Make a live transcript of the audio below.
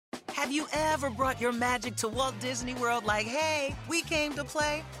Have you ever brought your magic to Walt Disney World like, hey, we came to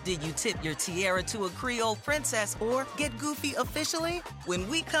play? Did you tip your tiara to a Creole princess or get goofy officially? When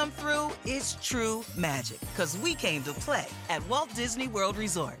we come through, it's true magic, because we came to play at Walt Disney World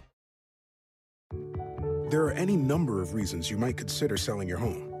Resort. There are any number of reasons you might consider selling your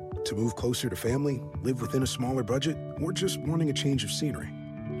home. To move closer to family, live within a smaller budget, or just wanting a change of scenery.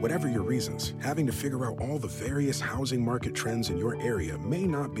 Whatever your reasons, having to figure out all the various housing market trends in your area may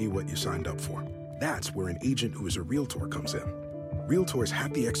not be what you signed up for. That's where an agent who is a Realtor comes in. Realtors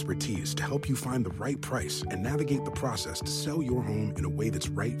have the expertise to help you find the right price and navigate the process to sell your home in a way that's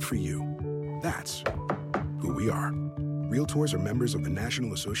right for you. That's who we are. Realtors are members of the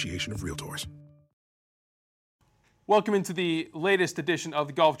National Association of Realtors. Welcome into the latest edition of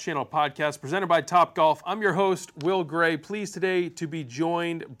the Golf Channel podcast presented by Topgolf. I'm your host, Will Gray. Pleased today to be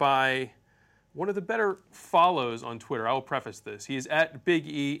joined by one of the better follows on Twitter. I will preface this. He is at Big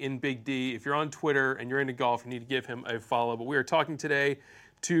E in Big D. If you're on Twitter and you're into golf, you need to give him a follow. But we are talking today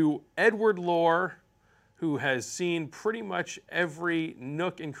to Edward Lohr, who has seen pretty much every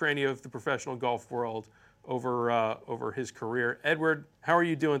nook and cranny of the professional golf world over his career. Edward, how are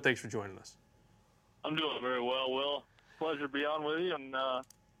you doing? Thanks for joining us. I'm doing very well, Will. Pleasure to be on with you and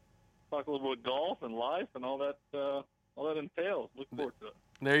talk a little bit of golf and life and all that entails. Looking forward to it.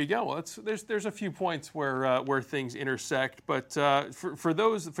 There you go. Well, there's a few points where things intersect, but for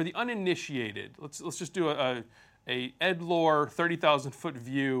the uninitiated, let's just do a Ed Lohr 30,000-foot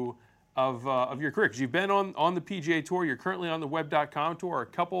view of your career, because you've been on the PGA Tour. You're currently on the Web.com Tour. A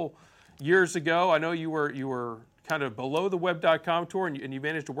couple years ago, I know you were kind of below the Web.com Tour, and you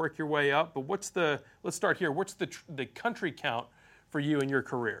managed to work your way up. But let's start here. What's the country count for you in your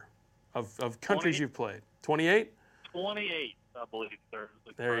career of countries 20, you've played? 28? 28, I believe, sir.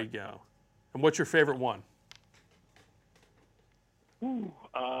 There you go. And what's your favorite one?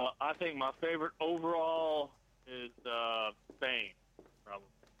 I think my favorite overall is Spain, probably.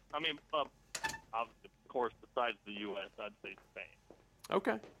 I mean, obviously, of course, besides the U.S., I'd say Spain.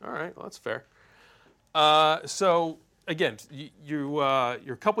 Okay. All right. Well, that's fair. So again, you're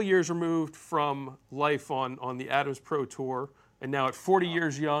a couple years removed from life on the Adams Pro Tour, and now at 40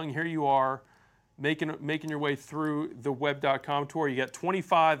 years young, here you are making your way through the Web.com Tour. You got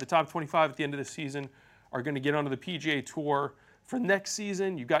 25, the top 25 at the end of the season are going to get onto the PGA Tour for next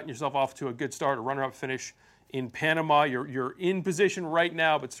season. You've gotten yourself off to a good start, a runner-up finish in Panama. You're in position right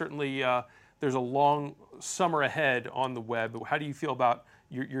now, but certainly there's a long summer ahead on the Web. How do you feel about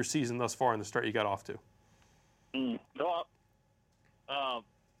your season thus far and the start you got off to? So, I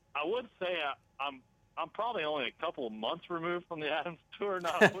would say I'm probably only a couple of months removed from the Adams Tour.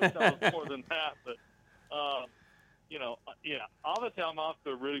 Now, I wish I was more than that, but obviously I'm off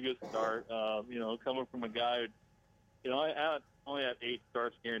to a really good start. Coming from a guy who, I only had 8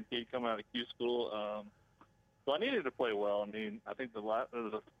 starts guaranteed coming out of Q school, so I needed to play well. I mean, I think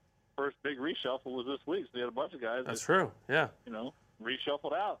the first big reshuffle was this week, so we had a bunch of guys. That's true. Yeah.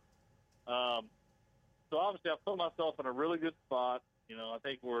 Reshuffled out. So obviously I put myself in a really good spot. I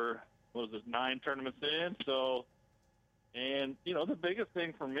think we're 9 tournaments in. So, and the biggest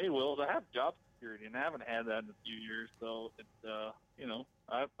thing for me, Will, is I have job security, and I haven't had that in a few years. So it's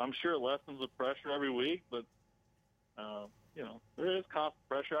I'm sure it lessens the pressure every week, but there is constant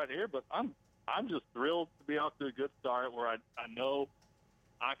pressure out here. But I'm just thrilled to be off to a good start where I know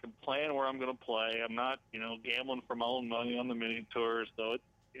I can plan where I'm going to play. I'm not, gambling for my own money on the mini tour. So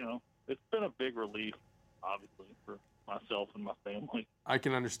it's been a big relief, obviously, for myself and my family. I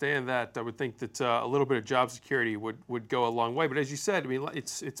can understand that. I would think that a little bit of job security would go a long way. But as you said, I mean,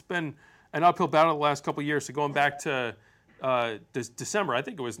 it's been an uphill battle the last couple of years. So going back to December, I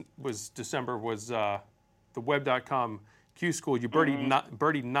think it was December was the Web.com Q School. You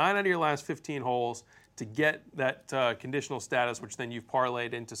birdied 9 out of your last 15 holes to get that conditional status, which then you've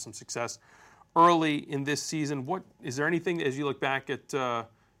parlayed into some success early in this season. What is there anything as you look back at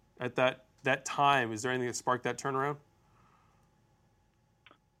that time? Is there anything that sparked that turnaround?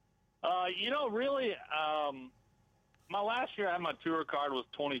 Really, my last year I had my tour card was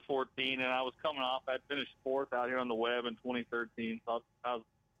 2014, and I was coming off. I'd finished 4th out here on the Web in 2013, so I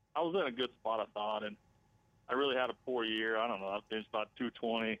was in a good spot, I thought, and I really had a poor year. I don't know. I finished about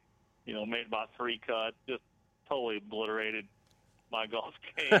 220. Made about 3 cuts, just totally obliterated my golf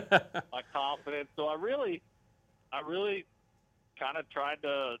game, my confidence. So I really kind of tried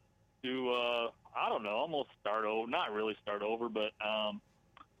to do, almost start over. Not really start over, but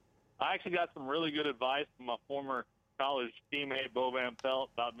I actually got some really good advice from my former college teammate, Bo Van Pelt,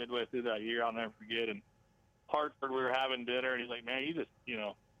 about midway through that year. I'll never forget. In Hartford, we were having dinner, and he's like, man, you just,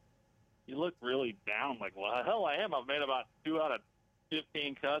 you look really down. I'm like, well, hell I am. I've made about 2 out of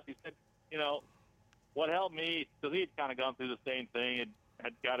 15 cuts. He said, what helped me, because he had kind of gone through the same thing,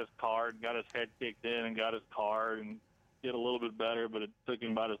 had got his card, got his head kicked in and got his card and did a little bit better, but it took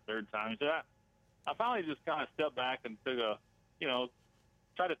him about his third time. He said, I finally just kind of stepped back and took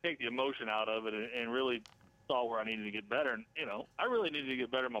try to take the emotion out of it and really saw where I needed to get better. And, I really needed to get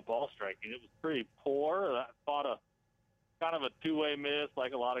better at my ball striking. It was pretty poor. I fought a kind of a two-way miss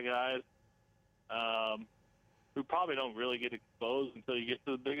like a lot of guys who probably don't really get exposed until you get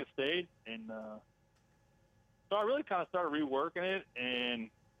to the biggest stage. And so I really kind of started reworking it. And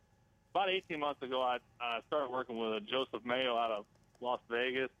about 18 months ago, I started working with Joseph Mayo out of Las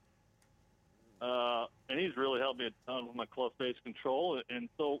Vegas. And he's really helped me a ton with my club face control. And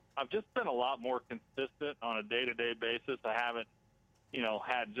so I've just been a lot more consistent on a day-to-day basis. I haven't,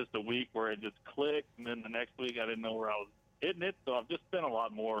 had just a week where it just clicked, and then the next week I didn't know where I was hitting it. So I've just been a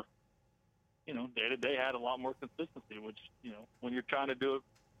lot more, day-to-day had a lot more consistency, which, when you're trying to do it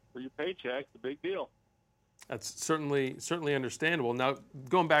for your paycheck, it's a big deal. That's certainly understandable. Now,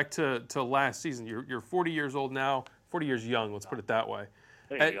 going back to last season, you're 40 years old now, 40 years young, let's put it that way.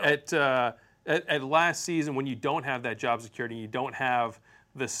 At last season, when you don't have that job security, you don't have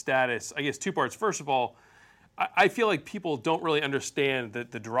the status, I guess two parts. First of all, I feel like people don't really understand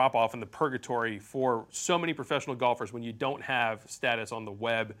the drop-off and the purgatory for so many professional golfers when you don't have status on the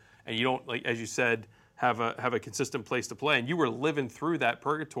web and you don't, like as you said, have a consistent place to play. And you were living through that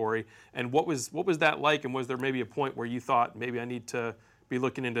purgatory. And what was that like? And was there maybe a point where you thought, maybe I need to be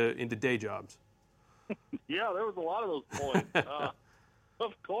looking into day jobs? Yeah, there was a lot of those points.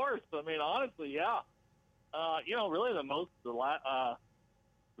 Of course. I mean, honestly, yeah.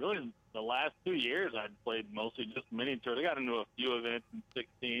 Really the last 2 years I'd played mostly just mini tours. I got into a few events in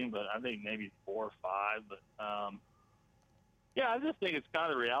 16, but I think maybe 4 or 5. But, I just think it's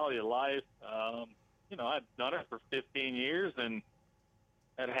kind of the reality of life. I'd done it for 15 years and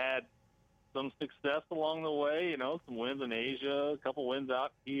had some success along the way, some wins in Asia, a couple wins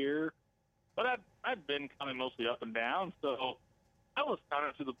out here. But I'd been kind of mostly up and down, so I was kind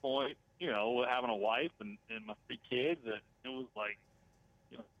of to the point, having a wife and my 3 kids, that it was like,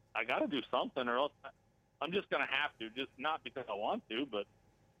 I got to do something or else I'm just going to have to, just not because I want to, but,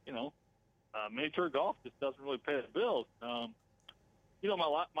 mini tour golf just doesn't really pay the bills.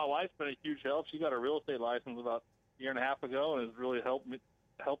 My wife's been a huge help. She got a real estate license about a year and a half ago and has really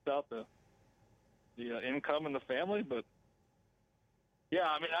helped out the income in the family. But, yeah,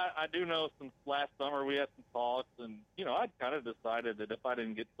 I mean, I do know since last summer we had some talks, and, I'd kind of decided that if I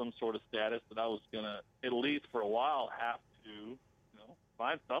didn't get some sort of status that I was going to, at least for a while, have to,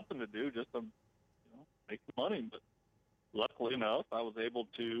 find something to do just to, make some money. But luckily enough, I was able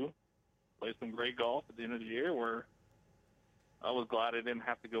to play some great golf at the end of the year where I was glad I didn't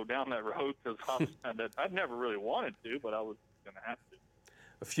have to go down that road because I'd never really wanted to, but I was going to have to.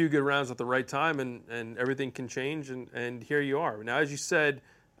 A few good rounds at the right time, and everything can change, and here you are. Now, as you said,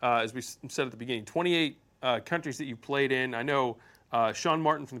 as we said at the beginning, 28 countries that you played in. I know Sean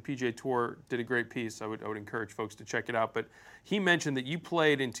Martin from the PGA Tour did a great piece. I would encourage folks to check it out. But he mentioned that you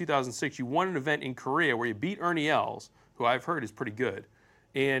played in 2006. You won an event in Korea where you beat Ernie Els, who I've heard is pretty good.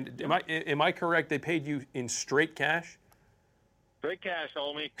 And am I correct? They paid you in straight cash? Straight cash,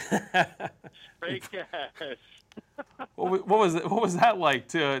 homie. Straight cash. What was that like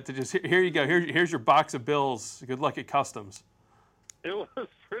to just, here you go, here's your box of bills, good luck at customs? It was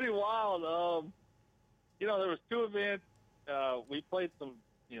pretty wild. There was 2 events. We played some,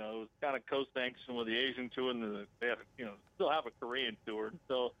 it was kind of co-sanctioned with the Asian tour, and they had, still have a Korean tour.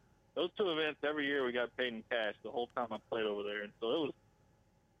 So those 2 events every year we got paid in cash the whole time I played over there, and so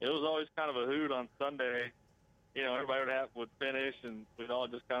it was always kind of a hoot on Sunday. Everybody would finish, and we'd all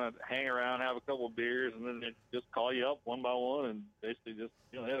just kind of hang around, have a couple of beers, and then they'd just call you up one by one and basically just,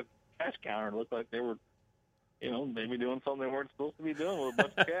 they had a cash counter. It looked like they were, maybe doing something they weren't supposed to be doing with a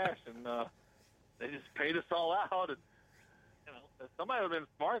bunch of cash, and they just paid us all out. And, if somebody would have been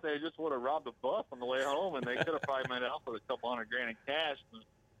smart, they just would have robbed a bus on the way home, and they could have probably made off with a couple $100,000 in cash.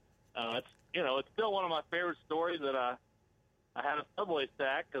 But, it's still one of my favorite stories that I had a Subway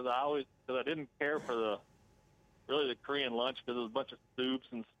sack because I didn't care for the Korean lunch because it was a bunch of soups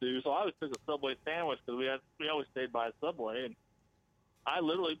and stews. So I always took a Subway sandwich because we always stayed by a Subway, and I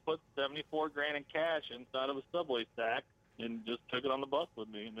literally put $74,000 in cash inside of a Subway sack and just took it on the bus with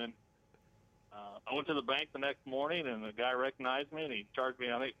me. And then I went to the bank the next morning, and the guy recognized me, and he charged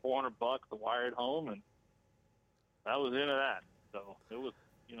me, I think, $400 to wire it home, and that was into that. So it was,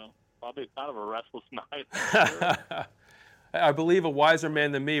 probably kind of a restless night. I believe a wiser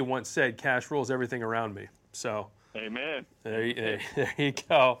man than me once said, "Cash rules everything around me." So, amen. There you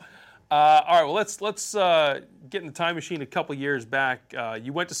go. All right, well, let's get in the time machine a couple years back.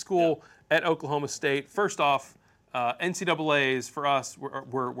 You went to school at Oklahoma State. First off, NCAAs for us,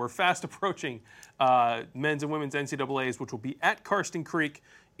 we're fast approaching men's and women's NCAAs, which will be at Karsten Creek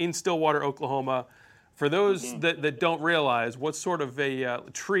in Stillwater, Oklahoma. For those that don't realize, what sort of a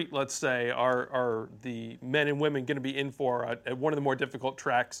treat, let's say, are the men and women going to be in for at one of the more difficult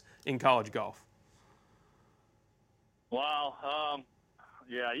tracks in college golf? Wow.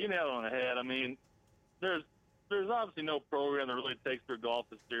 Yeah, you nailed it on the head. I mean, there's obviously no program that really takes their golf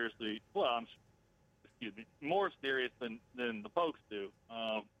as seriously. Well, more serious than the Pokes do.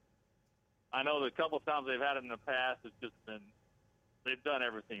 I know that a couple of times they've had it in the past, it's just been they've done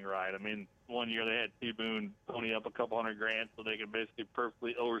everything right. I mean, one year they had T. Boone pony up a couple $100,000 so they could basically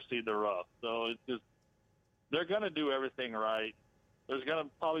perfectly oversee the rough. So it's just they're going to do everything right. There's going to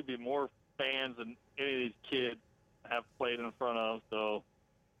probably be more fans than any of these kids have played in front of. So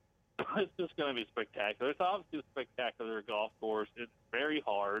it's just going to be spectacular. It's obviously a spectacular golf course. It's very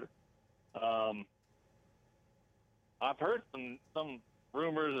hard. I've heard some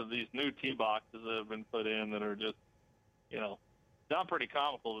rumors of these new tee boxes that have been put in that are just, sound pretty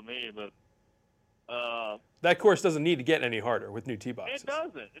comical to me, but that course doesn't need to get any harder with new tee boxes. It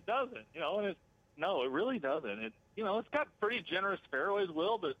doesn't. And no, it really doesn't. It's got pretty generous fairways,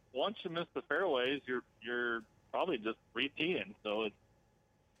 Will, but once you miss the fairways, you're probably just re-teeing. So it's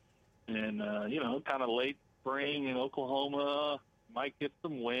kind of late spring in Oklahoma. Might get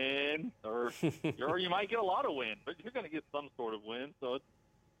some wind, or you might get a lot of wind, but you're going to get some sort of wind. So it's,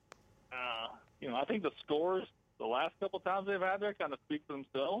 I think the scores the last couple of times they've had there kind of speak for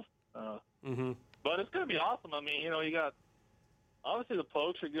themselves. But it's going to be awesome. I mean, you got obviously the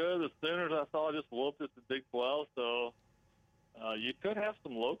Pokes are good. The Sooners I saw just whooped at the Big 12, so you could have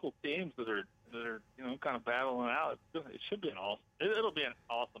some local teams that are kind of battling out. It should be it'll be an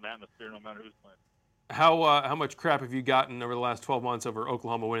awesome atmosphere no matter who's playing. How much crap have you gotten over the last 12 months over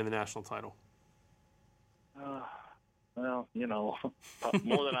Oklahoma winning the national title? Well,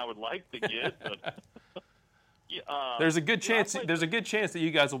 more than I would like to get, but there's a good chance. There's a good chance that you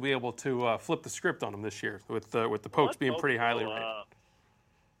guys will be able to flip the script on them this year with the Pokes being pretty highly rated.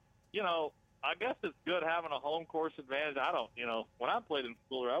 I guess it's good having a home course advantage. I don't, when I played in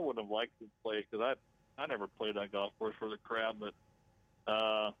school, I wouldn't have liked to play because I never played that golf course for the crowd, but.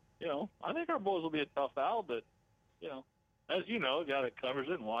 I think our boys will be a tough out, but, as you know, a guy that covers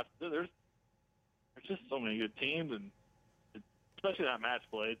it and watches it, there's just so many good teams, and especially that match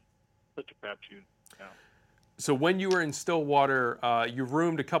play, it's such a crapshoot. Yeah. So when you were in Stillwater, you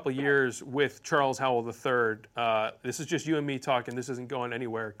roomed a couple years with Charles Howell III. This is just you and me talking. This isn't going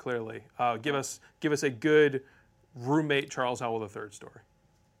anywhere, clearly. Give us a good roommate Charles Howell III story.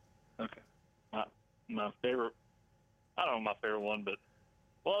 Okay. My favorite, I don't know my favorite one, but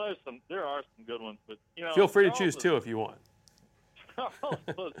there are some good ones, but feel free to choose two if you want. Charles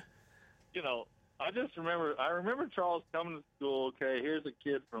was, I remember Charles coming to school. Okay, here's a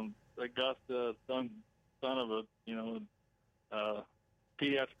kid from Augusta, son of a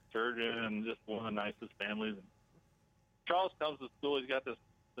pediatric surgeon, and just one of the nicest families. And Charles comes to school. He's got this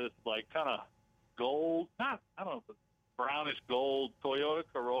like kind of gold, I don't know if it's brownish gold Toyota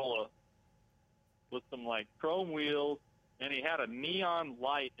Corolla with some like chrome wheels. And he had a neon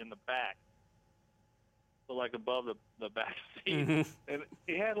light in the back, so like above the back seat. Mm-hmm. And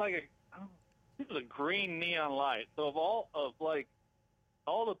he had it was a green neon light. So of all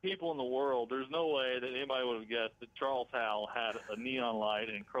the people in the world, there's no way that anybody would have guessed that Charles Howell had a neon light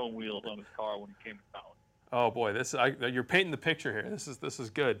and chrome wheels on his car when he came to college. Oh boy, you're painting the picture here. This is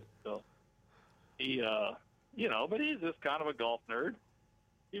good. So he, but he's just kind of a golf nerd.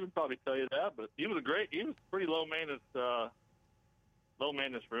 He would probably tell you that, but he was pretty low maintenance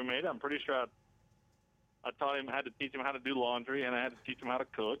roommate. I'm pretty sure I taught him, had to teach him how to do laundry, and I had to teach him how to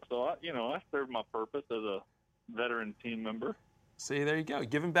cook. So I served my purpose as a veteran team member. See, there you go,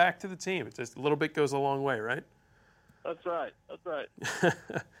 giving back to the team. It's just a little bit goes a long way, right? That's right.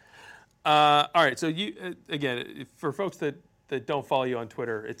 All right. So you again, for folks that don't follow you on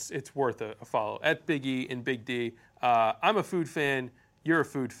Twitter, it's worth a follow at Big E and Big D. I'm a food fan. You're a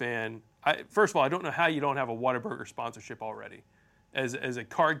food fan. First of all, I don't know how you don't have a Whataburger sponsorship already. As a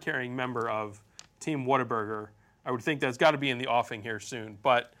card-carrying member of Team Whataburger, I would think that's got to be in the offing here soon.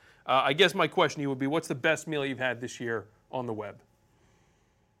 But I guess my question to you would be, what's the best meal you've had this year on the web?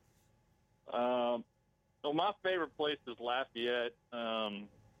 Well, my favorite place is Lafayette. I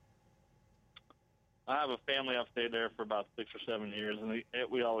have a family. I've stayed there for about 6 or 7 years, and we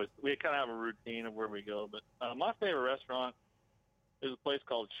kind of have a routine of where we go. But my favorite restaurant is a place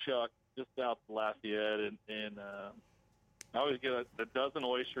called Chuck, just south of Lafayette, and I always get a dozen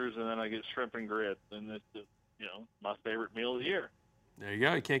oysters, and then I get shrimp and grits, and it's just, my favorite meal of the year. There you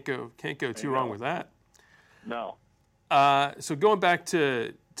go. You can't go too wrong with that. No. So going back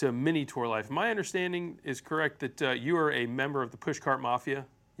to mini tour life, my understanding is correct that you are a member of the Pushcart Mafia.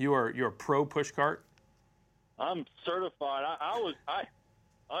 You're a pro pushcart. I'm certified. I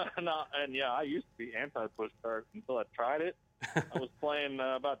used to be anti-pushcart until I tried it. I was playing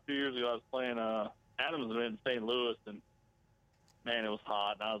about 2 years ago. I was playing Adams in St. Louis, and man, it was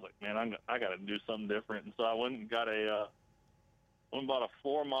hot. And I was like, man, I got to do something different. And so I went and got bought a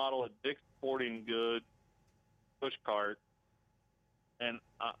floor model at Dick's Sporting Goods pushcart, and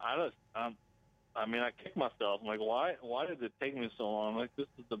I kick myself. I'm like, why did it take me so long? I'm like, this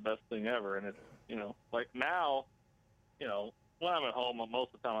is the best thing ever. And it's, like now, when I'm at home,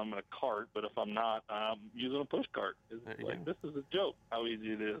 most of the time I'm in a cart, but if I'm not, I'm using a push cart. It's like, this is a joke how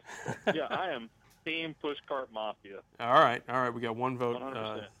easy it is. Yeah, I am team push cart mafia. All right. We got one vote.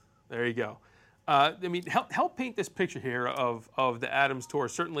 100%. There you go. Help paint this picture here of the Adams Tour.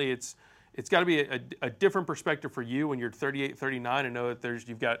 Certainly, it's got to be a different perspective for you when you're 38, 39. I know that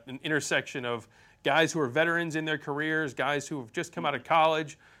you've got an intersection of guys who are veterans in their careers, guys who have just come out of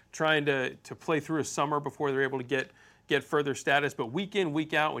college, trying to play through a summer before they're able to get further status. But week in,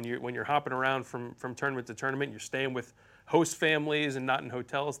 week out, when you're hopping around from tournament to tournament, you're staying with host families and not in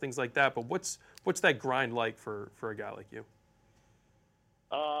hotels, things like that. But what's that grind like for a guy like you?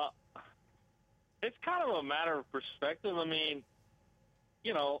 It's kind of a matter of perspective. I mean,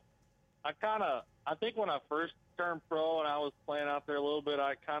 I think when I first turned pro and I was playing out there a little bit,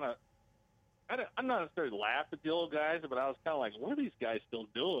 I'm not necessarily laughed at the old guys, but I was kind of like, what are these guys still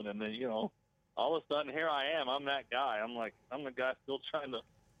doing? And then, all of a sudden here I am. I'm that guy. I'm the guy still trying to,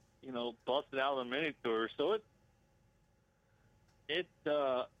 bust it out of the mini tour. So it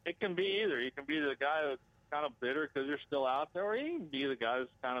can be either. You can be the guy that's kind of bitter because you're still out there, or you can be the guy that's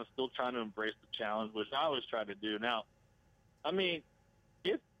kind of still trying to embrace the challenge, which I always try to do. Now, I mean,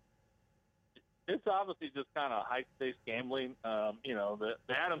 it's obviously just kind of high-stakes gambling. The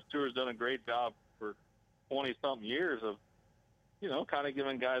Adams Tour has done a great job for 20-something years of, kind of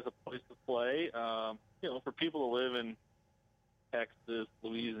giving guys a place to play. For people to live in Texas,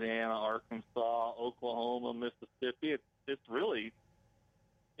 Louisiana, Arkansas, Oklahoma, Mississippi, it's really,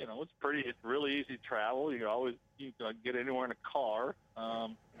 it's really easy travel. You can get anywhere in a car.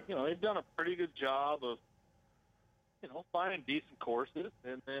 They've done a pretty good job of, finding decent courses,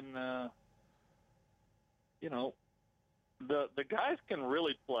 and then, the guys can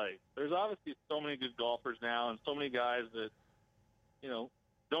really play. There's obviously so many good golfers now, and so many guys that,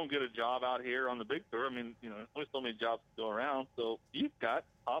 don't get a job out here on the big tour. I mean, only so many jobs to go around. So you've got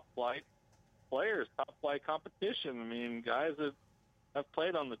top flight players, top flight competition. I mean, guys that have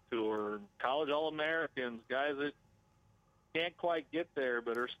played on the tour, college All-Americans, guys that can't quite get there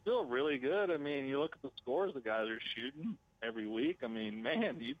but are still really good. I mean, you look at the scores the guys are shooting every week. I mean,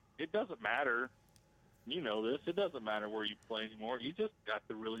 man, it doesn't matter. You know this. It doesn't matter where you play anymore. You just got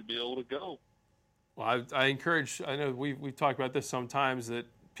to really be able to go. Well, I encourage, I know we've talked about this sometimes, that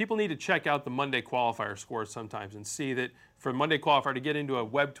people need to check out the Monday qualifier scores sometimes and see that for Monday qualifier to get into a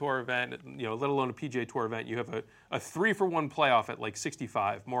Web Tour event, let alone a PGA Tour event, you have a 3-for-1 playoff at like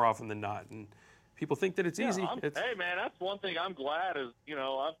 65 more often than not. And people think that it's easy. Hey, man, that's one thing I'm glad is,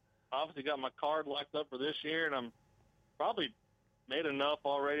 I've obviously got my card locked up for this year, and I'm probably made enough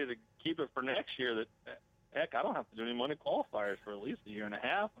already to keep it for next year that, heck, I don't have to do any Monday qualifiers for at least a year and a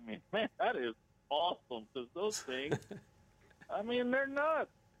half. I mean, man, that is awesome, because those things, I mean, they're nuts.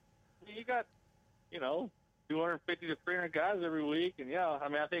 I mean, you got, 250 to 300 guys every week, and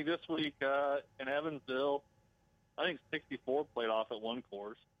I think this week in Evansville, I think 64 played off at one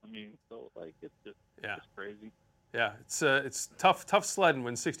course. I mean, so it's just it's crazy. Yeah, it's tough sledding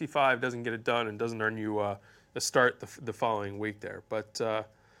when 65 doesn't get it done and doesn't earn you a start the following week there. But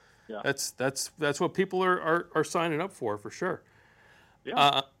that's what people are signing up for sure.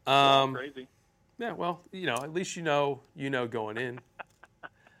 Yeah, crazy. Yeah, well, at least you know going in.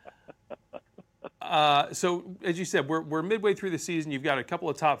 So as you said, we're midway through the season. You've got a couple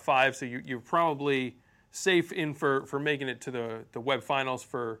of top five, so you're probably safe in for making it to the Web Finals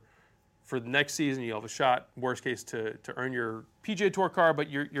for the next season. You'll have a shot, worst case, to earn your PGA Tour card, but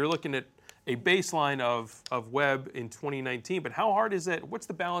you're looking at a baseline of Web in 2019. But how hard is it? What's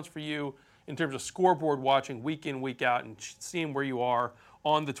the balance for you in terms of scoreboard watching week in, week out, and seeing where you are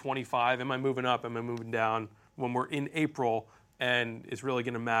on the 25? Am I moving up? Am I moving down when we're in April and it's really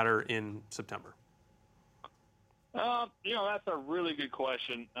going to matter in September? That's a really good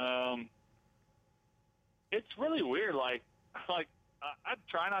question. It's really weird. Like I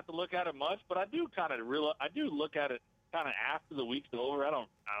try not to look at it much, but I do kind of I do look at it kind of after the week's over. I don't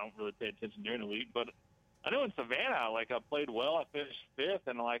really pay attention during the week, but I know in Savannah, like I played well. I finished 5th,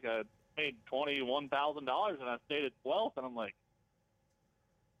 and like I made $21,000, and I stayed at 12th, and I'm like,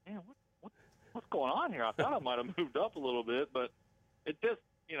 man, what's going on here? I thought I might have moved up a little bit, but it just,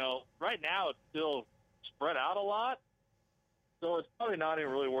 right now it's still spread out a lot, so it's probably not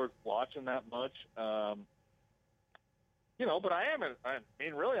even really worth watching that much. But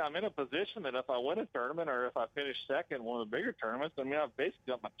I'm in a position that if I win a tournament or if I finish second in one of the bigger tournaments, I've basically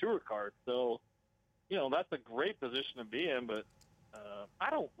got my tour card. So, that's a great position to be in, but I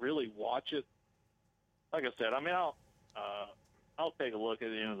don't really watch it. Like I said, I'll take a look at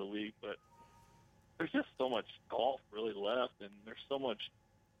the end of the week, but there's just so much golf really left, and there's so much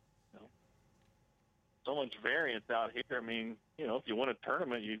variance out here. If you win a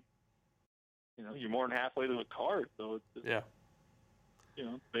tournament, you're more than halfway to the card. So it's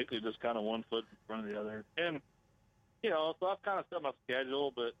basically just kind of one foot in front of the other. And, so I've kind of set my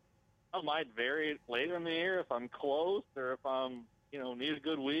schedule, but I might vary it later in the year if I'm close or if I'm, need a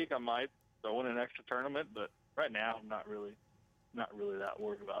good week, I might throw in an extra tournament. But right now, I'm not really that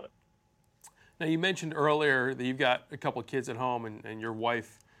worried about it. Now, you mentioned earlier that you've got a couple of kids at home and your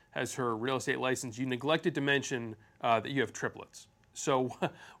wife has her real estate license. You neglected to mention that you have triplets. So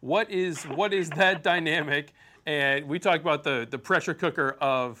what is that dynamic? And we talked about the pressure cooker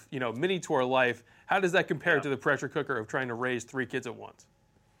of, mini tour life. How does that compare to the pressure cooker of trying to raise 3 kids at once?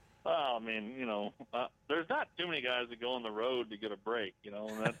 Well, there's not too many guys that go on the road to get a break, and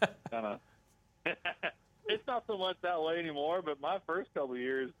that's kind of it's not so much that way anymore. But my first couple of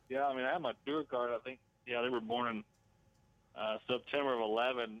years, I had my tour card. I think, they were born in September of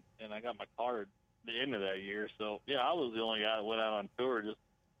 11, and I got my card the end of that year. So, I was the only guy that went out on tour just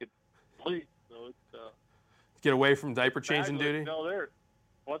to get sleep. So it's get away from diaper changing duty?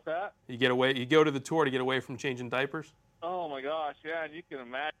 What's that? You go to the tour to get away from changing diapers? Oh my gosh, yeah, and you can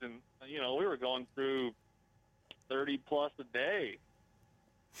imagine, we were going through 30 plus a day.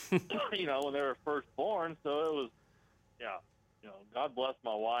 When they were first born, so it was God bless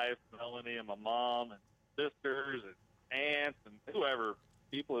my wife, Melanie, and my mom and sisters and aunts and whoever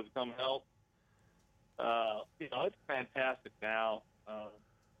people have come help. It's fantastic now.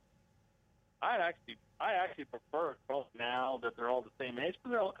 I actually prefer both now that they're all the same age,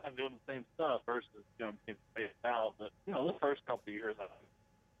 because they're all kind of doing the same stuff versus being spaced out. But the first couple of years,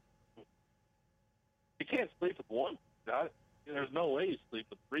 you can't sleep with one. There's no way you sleep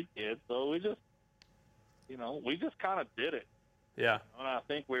with 3 kids. So we just kind of did it. Yeah. And I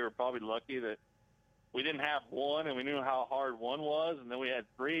think we were probably lucky that we didn't have one, and we knew how hard one was, and then we had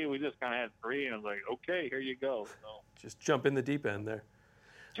 3. We just kind of had 3, and I was like, okay, here you go. So just jump in the deep end there.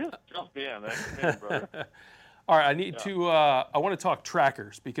 Just jump in. That's brother. All right, I want to talk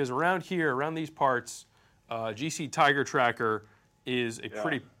trackers, because around these parts, GC Tiger Tracker is a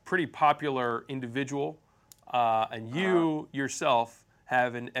pretty popular individual, and you yourself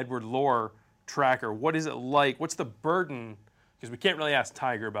have an Edward Lohr tracker. What is it like? What's the burden? Because we can't really ask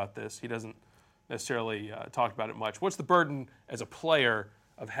Tiger about this. He doesn't necessarily talk about it much. What's the burden as a player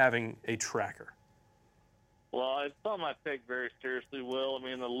of having a tracker? Well, it's something I take very seriously, Will.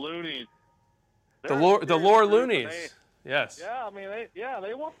 The Loonies. The Lohr Loonies. Yes. Yeah,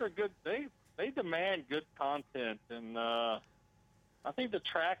 they want their good. They demand good content, and I think the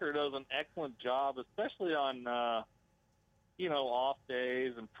tracker does an excellent job, especially on off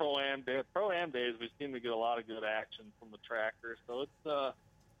days and pro-am days. Pro-am days, we seem to get a lot of good action from the tracker. So it's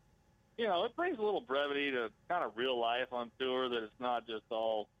it brings a little brevity to kind of real life on tour, that it's not just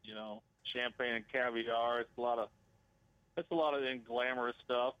all champagne and caviar. It's a lot of glamorous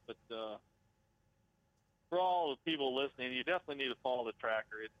stuff. But for all the people listening, you definitely need to follow the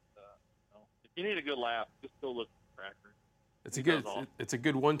tracker. It's if you need a good laugh, just go look at the tracker. It's a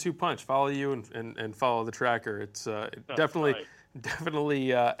good 1-2 punch. Follow you and follow the tracker. It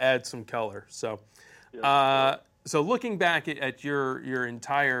definitely adds some color. So, so looking back at your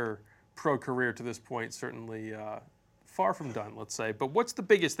entire pro career to this point, certainly far from done, let's say. But what's the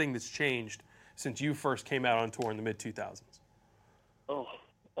biggest thing that's changed since you first came out on tour in the mid-2000s? Well,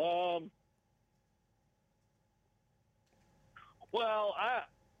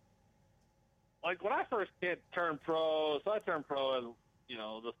 when I first turned pro, so I turned pro in,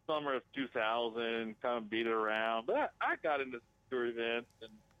 the summer of 2000, kind of beat it around. But I got into tour events,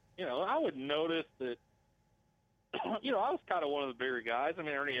 and, I would notice that, I was kind of one of the bigger guys.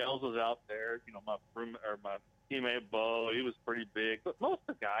 Ernie Els was out there, my teammate Bo, he was pretty big. But most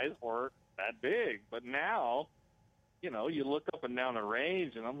of the guys weren't that big. But now, you look up and down the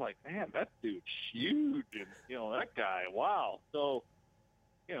range, and I'm like, man, that dude's huge. And, that guy, wow. So,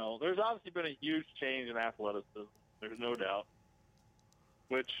 there's obviously been a huge change in athleticism. There's no doubt.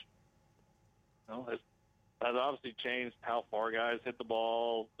 Which, has obviously changed how far guys hit the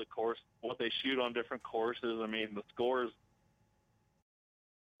ball, the course, what they shoot on different courses. I mean, the scores,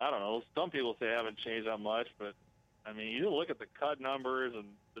 I don't know. Some people say haven't changed that much, but, I mean, you look at the cut numbers and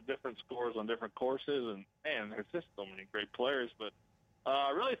the different scores on different courses, and, man, there's just so many great players. But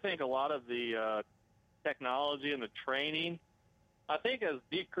I really think a lot of the technology and the training, I think, has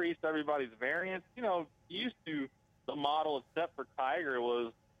decreased everybody's variance. Used to, the model, except for Tiger,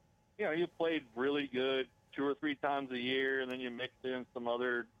 was, you played really good 2 or 3 times a year, and then you mixed in some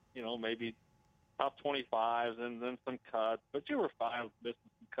other, maybe top 25s and then some cuts. But you were fine with missing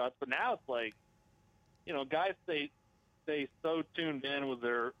some cuts. But now it's like, guys stay so tuned in with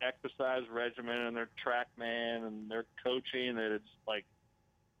their exercise regimen and their TrackMan and their coaching that it's like,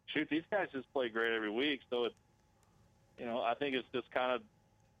 shoot, these guys just play great every week. So it's, I think it's just kind of,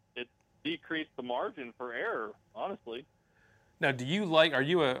 it decreased the margin for error, honestly. Now, are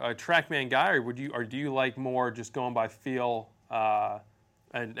you a TrackMan guy, or do you like more just going by feel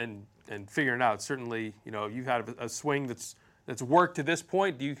and figuring out? Certainly, you've had a swing that's worked to this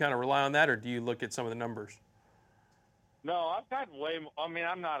point. Do you kind of rely on that, or do you look at some of the numbers? No, I've gotten way more. I mean,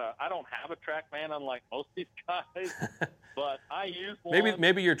 I don't have a TrackMan unlike most of these guys, but I use one.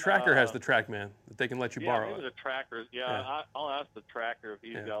 Maybe your tracker has the TrackMan that they can let you borrow. Yeah, maybe the trackers. Yeah. I'll ask the tracker if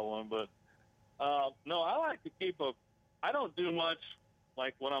he's got one. But no, I like to keep I don't do much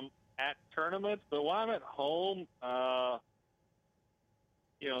like when I'm at tournaments, but when I'm at home, the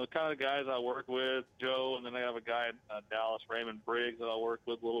kind of guys I work with, Joe, and then I have a guy in Dallas, Raymond Briggs, that I work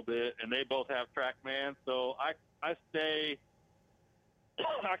with a little bit, and they both have TrackMan. So I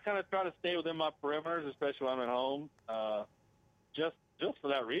kind of try to stay within my perimeters, especially when I'm at home, just for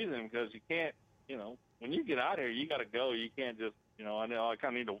that reason, because you can't, when you get out here, you got to go. You can't just, I know I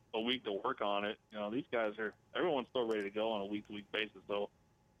kind of need a week to work on it. These guys everyone's still ready to go on a week-to-week basis. So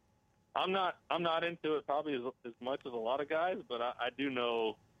I'm not into it probably as much as a lot of guys, but I do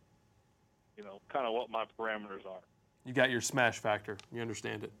know, kind of what my parameters are. You got your smash factor. You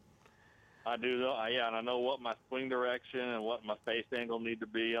understand it. I do, though. And I know what my swing direction and what my face angle need to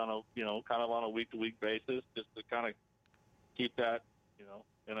be on a, kind of on a week-to-week basis, just to kind of keep that,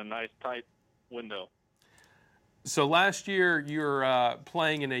 in a nice tight window. So last year you were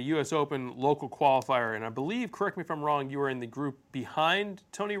playing in a U.S. Open local qualifier, and I believe, correct me if I'm wrong, you were in the group behind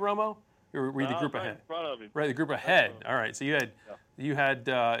Tony Romo? Or were you the group ahead? In front of him. Right, the group ahead. All right, so you had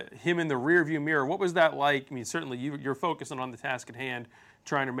him in the rearview mirror. What was that like? I mean, certainly you're focusing on the task at hand,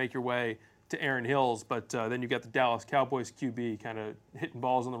 trying to make your way to Aaron Hills, but then you got the Dallas Cowboys QB kind of hitting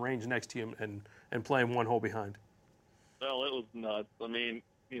balls on the range next to you and playing one hole behind. Well, it was nuts. I mean,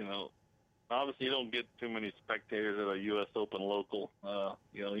 obviously you don't get too many spectators at a U.S. Open local.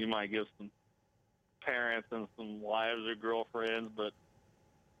 You might get some parents and some wives or girlfriends, but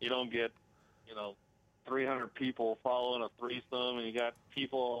you don't get, 300 people following a threesome, and you got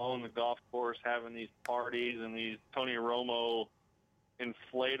people on the golf course having these parties and these Tony Romo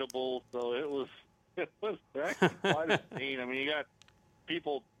inflatables. So it was actually quite a scene. I mean, you got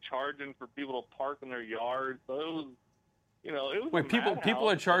people charging for people to park in their yards. So it was, it was. Wait, people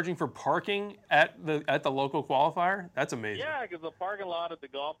are charging for parking at the local qualifier? That's amazing. Yeah, because the parking lot at the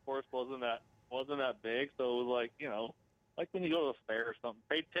golf course wasn't that big, so it was like, like when you go to the fair or something,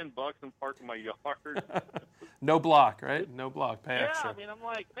 pay $10 and park in my yard. No block, right? No block. Pay extra. Yeah, I mean, I'm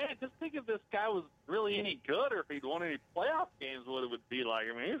like, man, just think if this guy was really any good, or if he'd won any playoff games, what it would be like.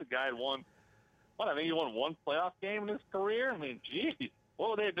 I mean, here's a guy who won. I think he won one playoff game in his career. I mean, geez, what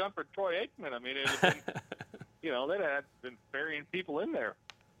would they have done for Troy Aikman? I mean, it would have been, they'd have been burying people in there.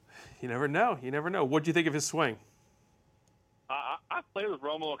 You never know. What do you think of his swing? I've played with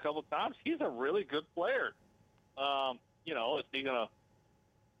Romo a couple of times. He's a really good player. Is he going to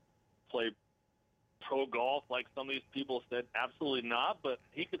play pro golf like some of these people said? Absolutely not, but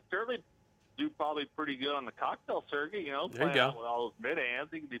he could certainly do probably pretty good on the cocktail circuit, playing out with all those mid-hands.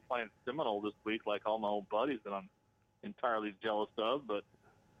 He could be playing Seminole this week like all my old buddies that I'm entirely jealous of, but,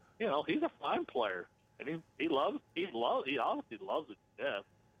 he's a fine player, and he obviously loves it to death.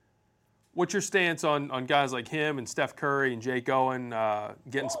 What's your stance on guys like him and Steph Curry and Jake Owen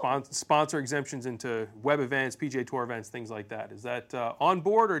getting sponsor exemptions into web events, PGA Tour events, things like that? Is that on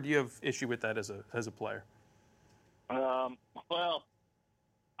board, or do you have issue with that as a player? Well,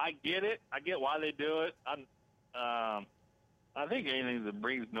 I get it. I get why they do it. I think anything that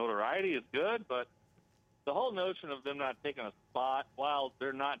brings notoriety is good, but the whole notion of them not taking a spot, while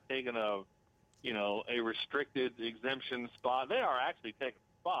they're not taking a restricted exemption spot, they are actually taking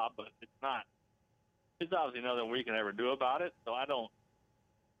spot, but it's obviously nothing we can ever do about it. So I don't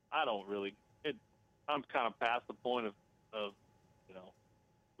really I'm kind of past the point of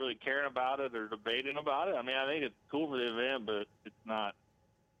really caring about it or debating about it. I mean, I think it's cool for the event, but it's not.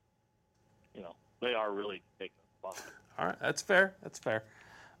 They are really taking a spot. All right, that's fair. That's fair.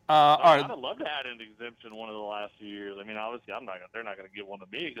 All right. I'd have loved to add an exemption one of the last few years. I mean, obviously, they're not going to give one to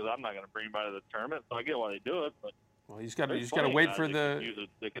me because I'm not going to bring anybody to the tournament. So I get why they do it, but Well, you just got to wait for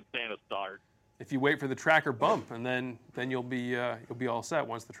They could stand a start. If you wait for the tracker bump, and then you'll be all set.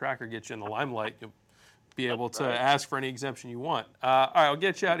 Once the tracker gets you in the limelight, you'll be able to ask for any exemption you want. All right, I'll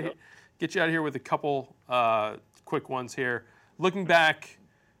get you out of here. Get you out of here with a couple quick ones here. Looking back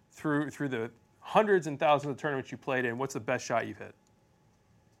through the hundreds and thousands of tournaments you played in, what's the best shot you've hit?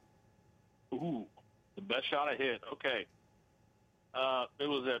 Ooh, the best shot I hit. Okay, it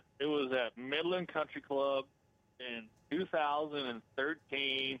was at Midland Country Club in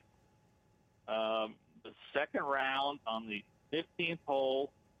 2013. The second round on the 15th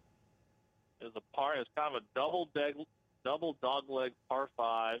hole is it's kind of a double dogleg par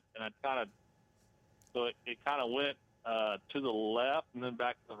 5, and it kind of went to the left and then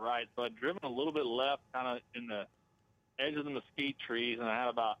back to the right. So I'd driven a little bit left, kind of in the edge of the mesquite trees, and I had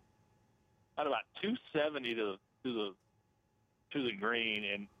about 270 to the green,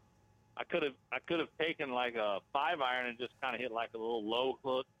 and I could have taken like a 5-iron and just kind of hit like a little low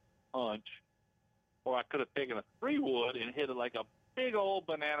hook punch, or I could have taken a 3-wood and hit it like a big old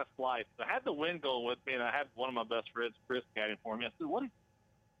banana slice. I had the wind going with me, and I had one of my best friends, Chris, caddying for me. I said, "What do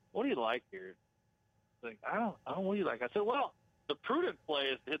you like here?" He's like, I don't. What do you like? I said, "Well, the prudent play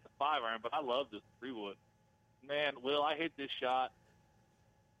is to hit the 5-iron, but I love this 3-wood." Man, Will, I hit this shot.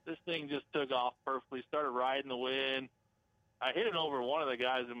 This thing just took off perfectly. Started riding the wind. I hit it over one of the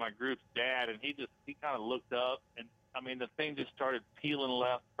guys in my group's dad, and he kind of looked up, and I mean the thing just started peeling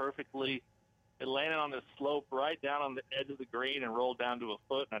left perfectly. It landed on this slope right down on the edge of the green and rolled down to a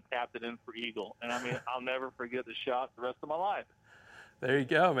foot, and I tapped it in for eagle. And I mean, I'll never forget the shot the rest of my life. There you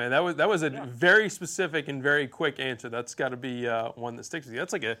go, man. That was a very specific and very quick answer. That's got to be one that sticks with you.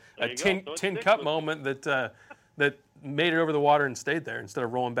 That's like a tin cup moment that made it over the water and stayed there instead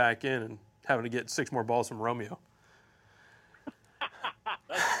of rolling back in and having to get 6 more balls from Romeo.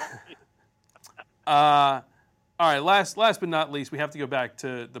 All right, last but not least, we have to go back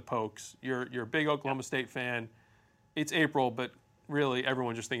to the Pokes. You're a big Oklahoma State fan. It's April, but really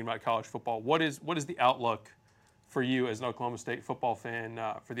everyone's just thinking about college football. What is the outlook for you as an Oklahoma State football fan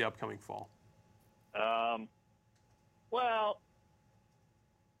for the upcoming fall? Well,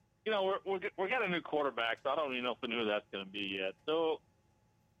 we got a new quarterback, so I don't even know if we knew who that's going to be yet. So,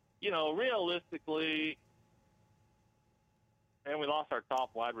 realistically, and we lost our top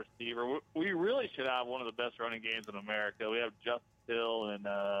wide receiver. We really should have one of the best running games in America. We have Justice Hill and,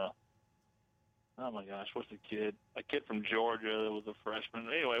 oh my gosh, what's the kid? A kid from Georgia that was a freshman.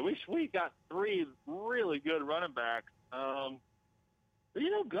 Anyway, we got 3 really good running backs. But,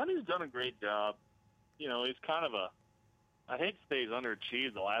 Gundy's done a great job. He's kind of I hate to say he's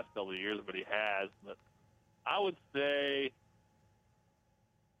underachieved the last couple of years, but he has. But I would say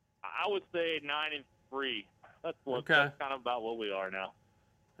 9-3. That's kind of about what we are now.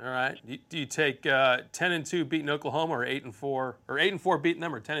 All right. Do you take 10-2 beating Oklahoma, or 8-4, or 8-4 beating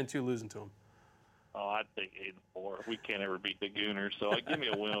them, or 10-2 losing to them? Oh, I'd take 8-4. We can't ever beat the Gooners, so give me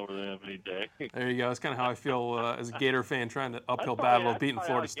a win over them any day. There you go. That's kind of how I feel as a Gator fan trying to uphill battle of beating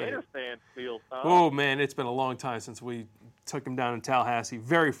Florida State. Gator fan feels, huh? Oh man, it's been a long time since we took them down in Tallahassee.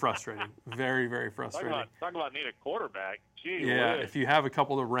 Very frustrating. Very, very frustrating. Talk about need a quarterback. Gee, yeah, if you have a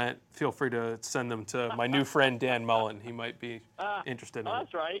couple to rent, feel free to send them to my new friend Dan Mullen. He might be interested in it.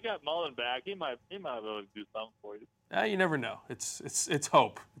 That's right. You got Mullen back. He might be able to do something for you. You never know. It's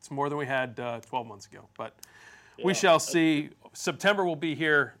hope. It's more than we had 12 months ago. But we shall see. September will be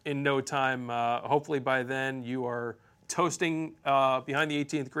here in no time. Hopefully by then you are toasting behind the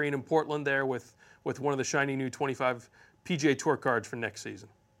 18th green in Portland there with one of the shiny new 25 PGA Tour cards for next season.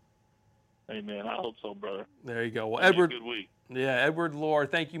 Hey, man, I hope so, brother. There you go. Well, That'd Edward. Be a good week. Yeah, Edward Lohr,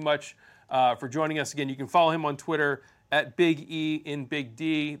 thank you much for joining us again. You can follow him on Twitter at Big E in Big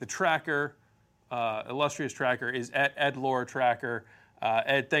D. The tracker, illustrious tracker, is at Ed Lohr Tracker.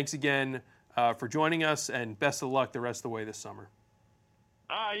 Ed, thanks again for joining us, and best of luck the rest of the way this summer.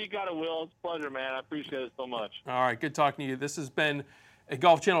 You got it, Will. It's a pleasure, man. I appreciate it so much. All right, good talking to you. This has been a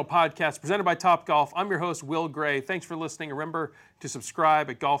Golf Channel podcast presented by Topgolf. I'm your host, Will Gray. Thanks for listening. Remember to subscribe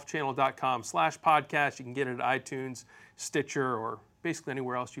at golfchannel.com/podcast. You can get it at iTunes, Stitcher, or basically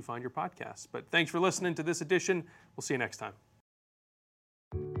anywhere else you find your podcasts. But thanks for listening to this edition. We'll see you next time.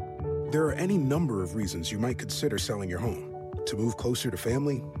 There are any number of reasons you might consider selling your home. To move closer to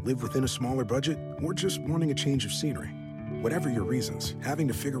family, live within a smaller budget, or just wanting a change of scenery. Whatever your reasons, having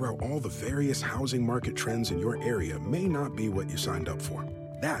to figure out all the various housing market trends in your area may not be what you signed up for.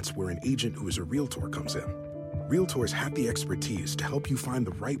 That's where an agent who is a Realtor comes in. Realtors have the expertise to help you find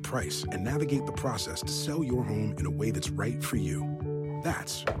the right price and navigate the process to sell your home in a way that's right for you.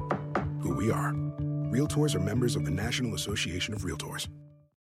 That's who we are. Realtors are members of the National Association of Realtors.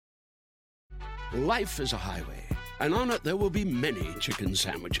 Life is a highway, and on it there will be many chicken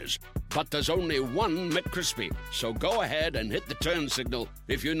sandwiches. But there's only one McCrispy. So go ahead and hit the turn signal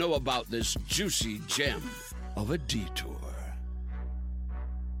if you know about this juicy gem of a detour.